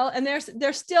 and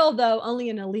there's still, though, only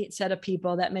an elite set of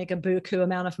people that make a buku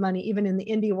amount of money, even in the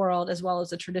indie world, as well as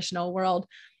the traditional world.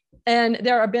 And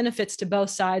there are benefits to both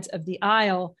sides of the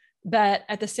aisle, but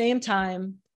at the same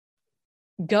time,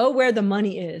 go where the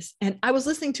money is. And I was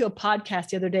listening to a podcast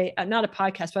the other day, not a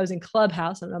podcast, but I was in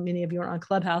Clubhouse. I don't know, many of you are on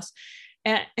Clubhouse.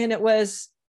 And it was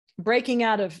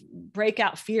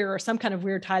breakout fear or some kind of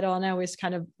weird title. And I always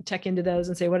kind of check into those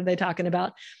and say, what are they talking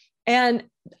about? And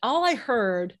all I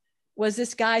heard was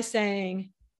this guy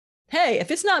saying, hey, if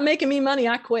it's not making me money,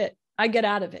 I quit. I get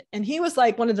out of it. And he was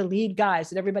like one of the lead guys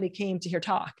that everybody came to hear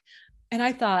talk. And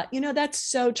I thought, that's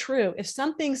so true. If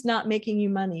something's not making you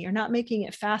money, or not making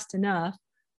it fast enough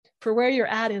for where you're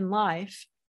at in life,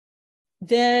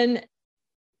 then,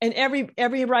 and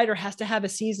every writer has to have a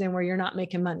season where you're not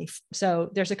making money. So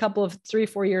there's a couple of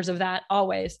 3-4 years of that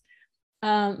always.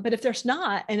 But if there's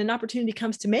not, and an opportunity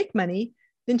comes to make money,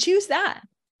 then choose that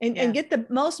and get the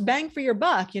most bang for your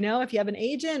buck. If you have an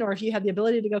agent, or if you have the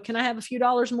ability to go, can I have a few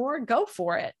dollars more? Go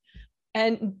for it.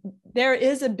 And there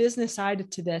is a business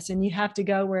side to this, and you have to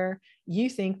go where you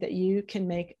think that you can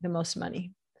make the most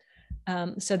money.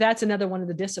 So that's another one of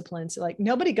the disciplines. Like,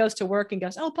 nobody goes to work and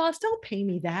goes, oh, boss, don't pay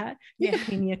me that. You can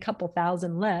pay me a couple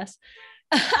thousand less.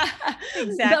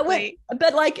 Exactly.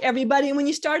 But like everybody, when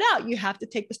you start out, you have to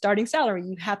take the starting salary.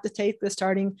 You have to take the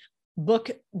starting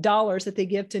book dollars that they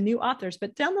give to new authors.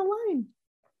 But down the line,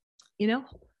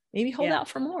 maybe hold out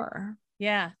for more.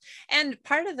 Yeah. And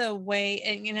part of the way,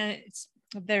 it's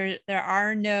there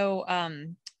are no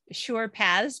sure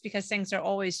paths, because things are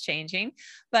always changing.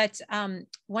 But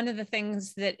one of the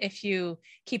things that, if you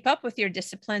keep up with your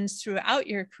disciplines throughout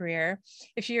your career,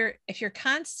 if you're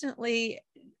constantly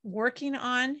working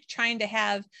on trying to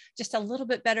have just a little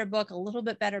bit better book, a little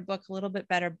bit better book, a little bit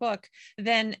better book,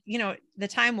 then, the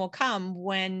time will come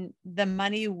when the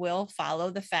money will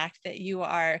follow the fact that you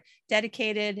are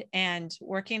dedicated and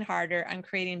working harder on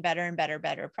creating better and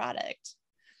better product.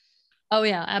 Oh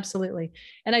yeah, absolutely.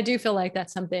 And I do feel like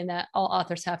that's something that all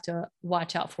authors have to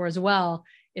watch out for as well,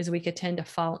 is we could tend to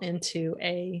fall into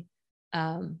a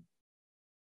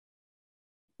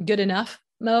good enough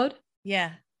mode.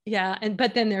 Yeah. Yeah.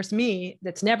 But then there's me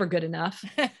that's never good enough.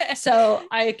 So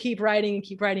I keep writing and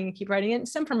keep writing and keep writing. And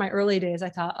some from my early days, I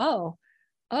thought, oh,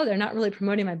 they're not really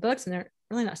promoting my books, and they're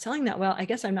really not selling that well. I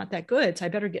guess I'm not that good. So I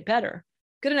better get better.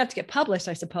 Good enough to get published,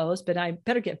 I suppose, but I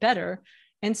better get better.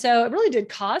 And so it really did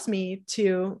cause me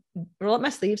to roll up my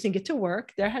sleeves and get to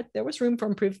work. There was room for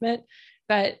improvement,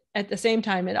 but at the same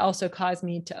time, it also caused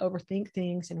me to overthink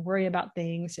things and worry about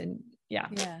things. And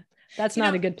that's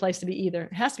not a good place to be either.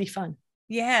 It has to be fun.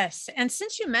 Yes. And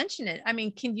since you mentioned it,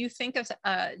 can you think of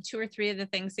 2 or 3 of the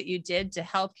things that you did to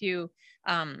help you,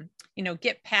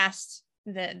 get past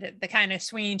the kind of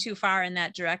swinging too far in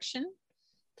that direction?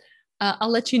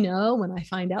 I'll let you know when I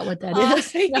find out what that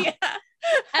is. Yeah.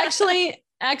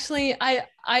 Actually,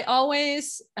 I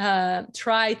always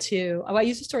try to, I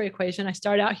use a story equation. I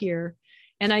start out here,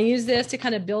 and I use this to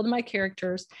kind of build my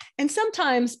characters. And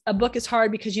sometimes a book is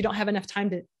hard because you don't have enough time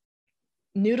to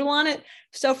noodle on it.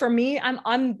 So for me,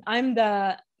 I'm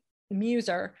the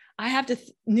muser. I have to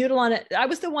noodle on it. I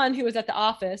was the one who was at the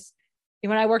office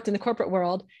when I worked in the corporate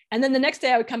world. And then the next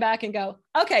day I would come back and go,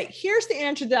 okay, here's the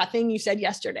answer to that thing you said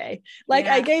yesterday. Like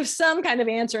I gave some kind of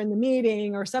answer in the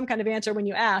meeting, or some kind of answer when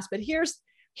you asked, but here's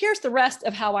the rest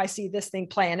of how I see this thing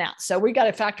playing out. So we got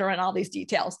to factor in all these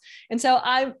details. And so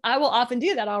I will often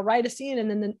do that. I'll write a scene, and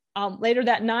then later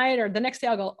that night or the next day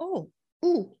I'll go,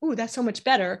 ooh, that's so much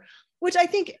better, which I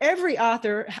think every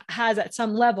author has at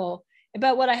some level.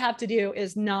 But what I have to do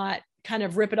is not kind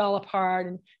of rip it all apart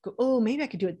and go, oh, maybe I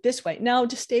could do it this way. No,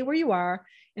 just stay where you are.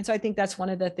 And so I think that's one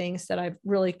of the things that I've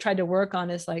really tried to work on,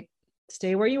 is like,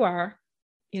 stay where you are,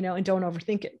 and don't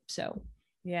overthink it. So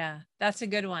yeah, that's a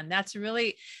good one. That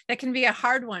can be a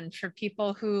hard one for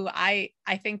people who I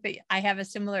think that I have a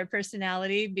similar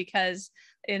personality, because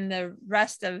in the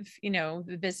rest of,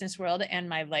 the business world and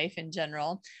my life in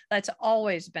general, that's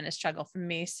always been a struggle for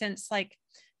me since like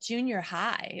junior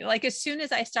high. Like as soon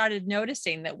as I started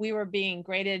noticing that we were being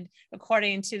graded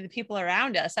according to the people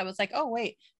around us, I was like, oh,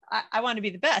 wait, I want to be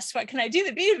the best. What can I do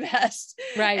to be the best?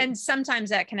 Right. And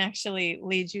sometimes that can actually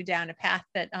lead you down a path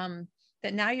that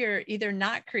now you're either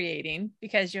not creating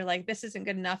because you're like, this isn't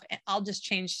good enough, and I'll just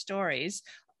change stories.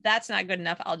 That's not good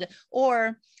enough.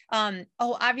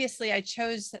 Obviously I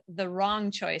chose the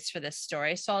wrong choice for this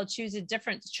story, so I'll choose a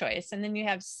different choice. And then you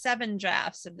have 7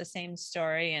 drafts of the same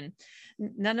story, and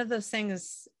none of those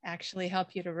things actually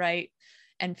help you to write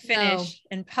and finish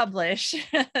and publish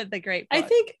the great book. I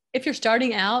think if you're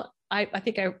starting out, I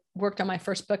think I worked on my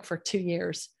first book for 2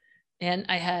 years, and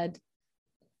I had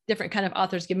different kind of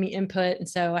authors give me input. And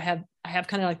so I have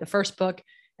kind of like the first book,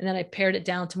 and then I pared it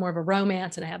down to more of a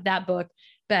romance, and I have that book.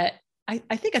 But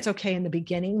I think it's okay in the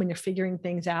beginning when you're figuring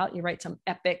things out. You write some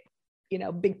epic,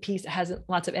 big piece that has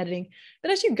lots of editing.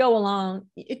 But as you go along,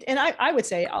 and I would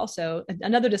say also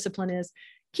another discipline is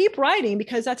keep writing,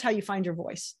 because that's how you find your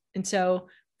voice. And so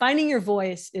finding your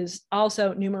voice is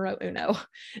also numero uno,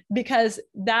 because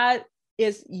that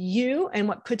is you and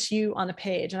what puts you on the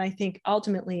page. And I think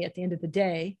ultimately at the end of the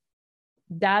day,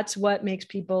 that's what makes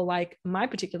people like my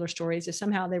particular stories, is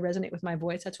somehow they resonate with my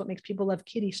voice. That's what makes people love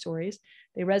Kitty stories.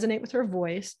 They resonate with her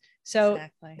voice. So,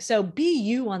 exactly. So be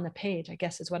you on the page, I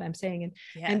guess is what I'm saying. And,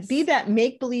 Yes. and be that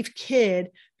make-believe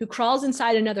kid who crawls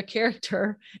inside another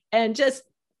character and just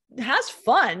has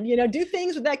fun, do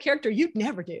things with that character you'd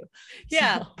never do.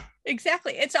 Yeah. So.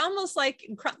 Exactly. It's almost like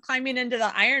climbing into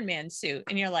the Iron Man suit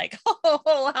and you're like,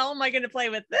 oh, how am I going to play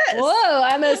with this? Whoa,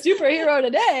 I'm a superhero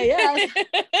today.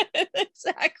 Yeah.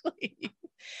 Exactly.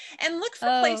 And look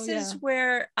for places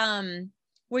where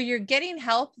you're getting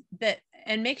help,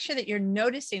 and make sure that you're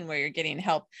noticing where you're getting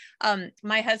help.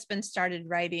 My husband started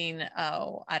writing,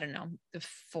 I don't know,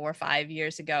 4 or 5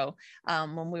 years ago,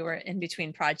 when we were in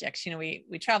between projects. We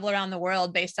travel around the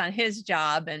world based on his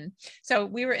job. And so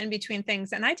we were in between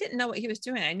things, and I didn't know what he was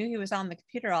doing. I knew he was on the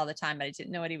computer all the time, but I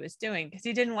didn't know what he was doing because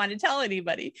he didn't want to tell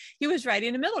anybody. He was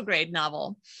writing a middle grade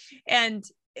novel. And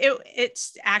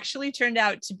it's actually turned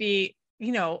out to be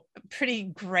pretty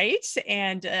great.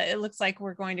 And it looks like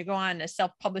we're going to go on a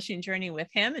self-publishing journey with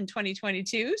him in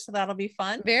 2022. So that'll be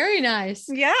fun. Very nice.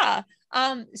 Yeah.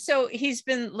 So he's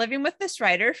been living with this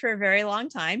writer for a very long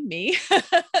time, me.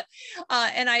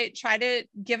 And I try to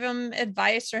give him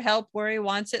advice or help where he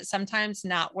wants it, sometimes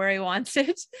not where he wants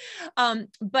it.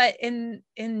 But in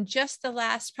just the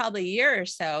last probably year or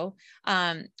so,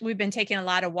 we've been taking a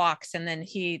lot of walks, and then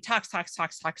he talks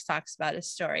about his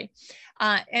story.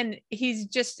 And he's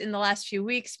just in the last few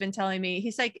weeks been telling me,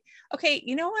 he's like, okay,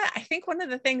 you know what? I think one of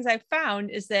the things I've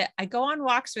found is that I go on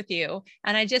walks with you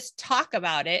and I just talk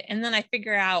about it, and then I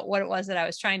figure out what it was that I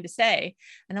was trying to say.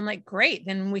 And I'm like, great,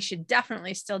 then we should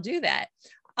definitely still do that.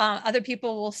 Other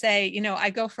people will say, I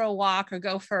go for a walk or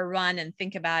go for a run and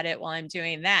think about it while I'm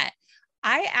doing that.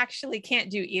 I actually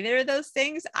can't do either of those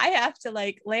things. I have to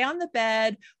lay on the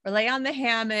bed or lay on the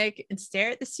hammock and stare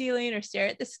at the ceiling or stare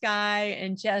at the sky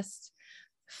and just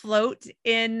float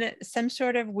in some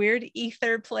sort of weird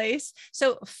ether place.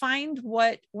 So find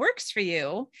what works for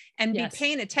you and be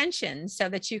paying attention so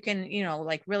that you can,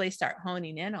 really start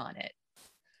honing in on it.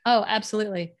 Oh,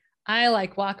 absolutely. I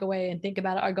walk away and think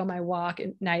about it. I go my walk at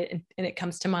night and it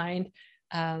comes to mind.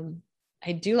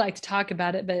 I do like to talk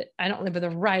about it, but I don't live with a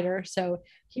writer. So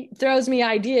he throws me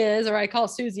ideas, or I call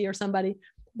Susie or somebody.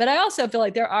 But I also feel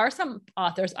like there are some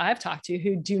authors I've talked to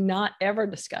who do not ever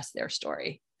discuss their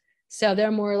story. So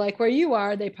they're more like where you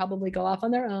are. They probably go off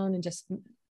on their own and just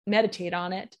meditate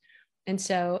on it. And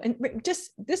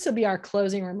just, this will be our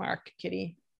closing remark,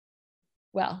 Kitty.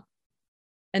 Well,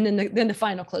 and then the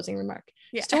final closing remark.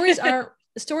 Yeah.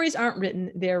 Stories aren't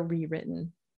written, they're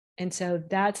rewritten. And so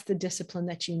that's the discipline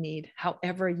that you need,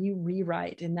 however you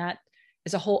rewrite. And that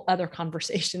is a whole other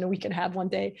conversation that we can have one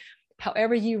day.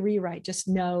 However you rewrite, just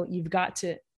know you've got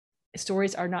to,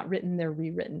 stories are not written, they're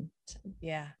rewritten. So.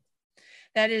 Yeah.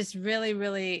 That is really,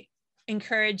 really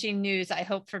encouraging news, I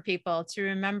hope, for people to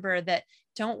remember that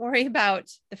don't worry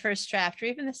about the first draft or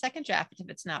even the second draft if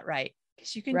it's not right,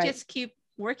 because you can just keep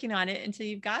working on it until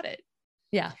you've got it.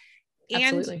 Yeah. And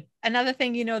absolutely. Another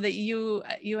thing, that you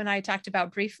and I talked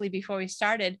about briefly before we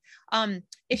started,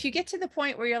 if you get to the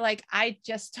point where you're like, I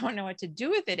just don't know what to do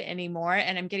with it anymore,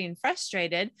 and I'm getting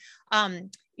frustrated,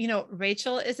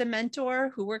 Rachel is a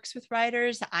mentor who works with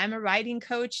writers. I'm a writing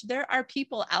coach. There are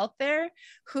people out there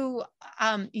who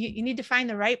you need to find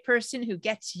the right person who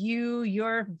gets you,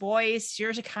 your voice,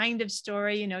 your kind of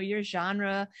story, your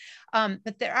genre.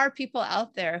 But there are people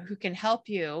out there who can help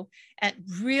you and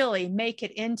really make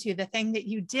it into the thing that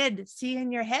you did see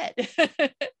in your head.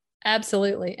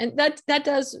 Absolutely. And that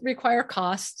does require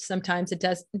cost. Sometimes it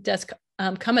does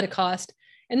come at a cost.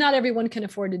 And not everyone can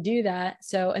afford to do that.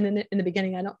 So, and then in the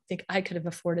beginning, I don't think I could have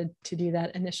afforded to do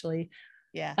that initially.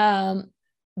 Yeah.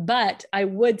 But I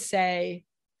would say,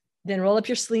 then roll up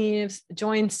your sleeves,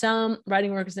 join some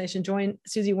writing organization, join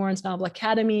Susie Warren's Novel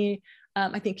Academy.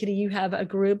 I think, Kitty, you have a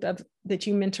group that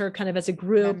you mentor kind of as a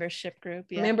group.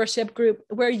 Membership group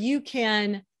where you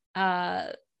can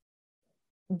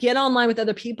get online with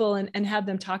other people and have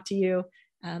them talk to you,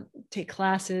 take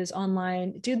classes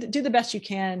online, do the best you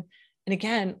can. And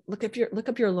again, look up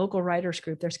your local writers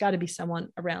group. There's got to be someone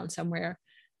around somewhere.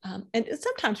 And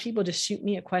sometimes people just shoot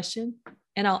me a question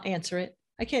and I'll answer it.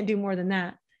 I can't do more than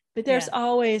that. But there's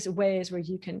always ways where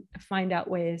you can find out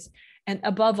ways. And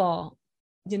above all,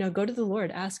 go to the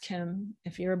Lord, ask him.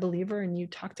 If you're a believer and you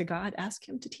talk to God, ask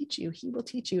him to teach you. He will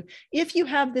teach you. If you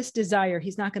have this desire,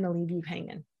 he's not going to leave you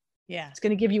hanging. Yeah. It's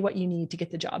going to give you what you need to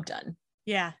get the job done.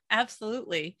 Yeah,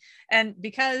 absolutely. And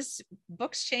because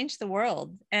books change the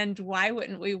world, and why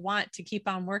wouldn't we want to keep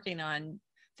on working on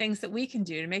things that we can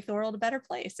do to make the world a better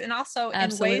place, and also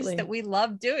in ways that we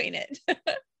love doing it?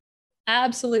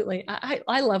 Absolutely.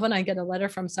 I love when I get a letter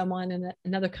from someone in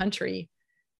another country.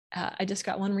 I just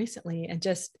got one recently, and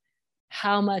just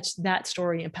how much that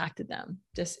story impacted them.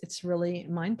 It's really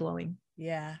mind-blowing.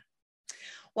 Yeah.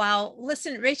 Wow.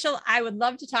 Listen, Rachel, I would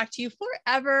love to talk to you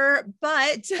forever,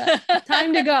 but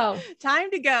time to go. Time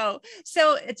to go.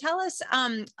 So tell us,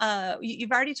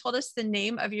 you've already told us the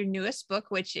name of your newest book,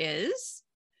 which is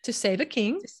To Save a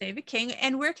King. To Save a King.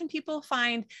 And where can people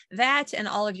find that and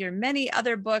all of your many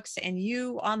other books, and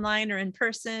you online or in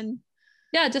person?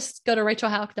 Yeah, just go to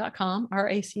rachelhauck.com,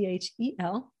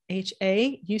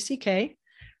 RACHELHAUCK.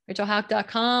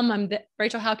 RachelHauck.com. I'm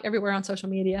Rachel Hauck everywhere on social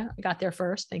media. I got there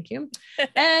first. Thank you.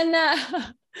 And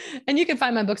you can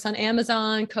find my books on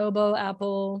Amazon, Kobo,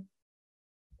 Apple,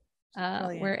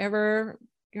 wherever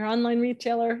your online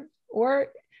retailer, or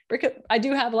I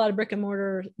do have a lot of brick and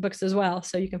mortar books as well.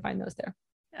 So you can find those there.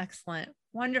 Excellent.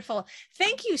 Wonderful.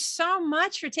 Thank you so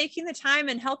much for taking the time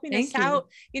and helping us out.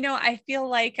 I feel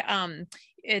like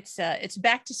it's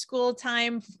back to school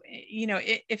time.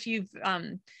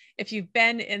 If you've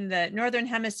been in the Northern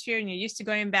Hemisphere and you're used to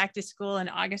going back to school in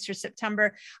August or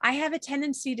September, I have a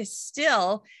tendency to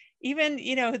still, even,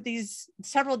 these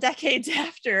several decades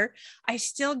after, I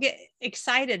still get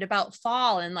excited about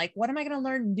fall and like, what am I going to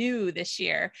learn new this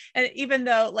year? And even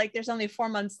though there's only 4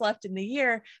 months left in the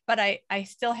year, but I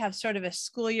still have sort of a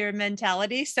school year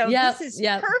mentality. So this is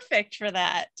perfect for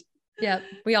that. Yeah,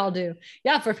 we all do.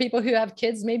 Yeah. For people who have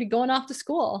kids, maybe going off to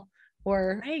school,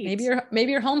 or maybe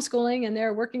you're homeschooling and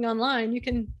they're working online, you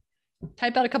can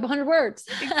type out a couple hundred words.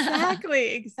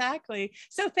 Exactly.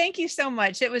 So thank you so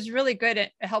much. It was really good,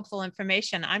 helpful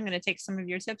information. I'm going to take some of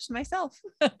your tips myself.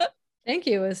 Thank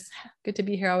you. It was good to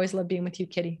be here. I always love being with you,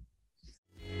 Kitty.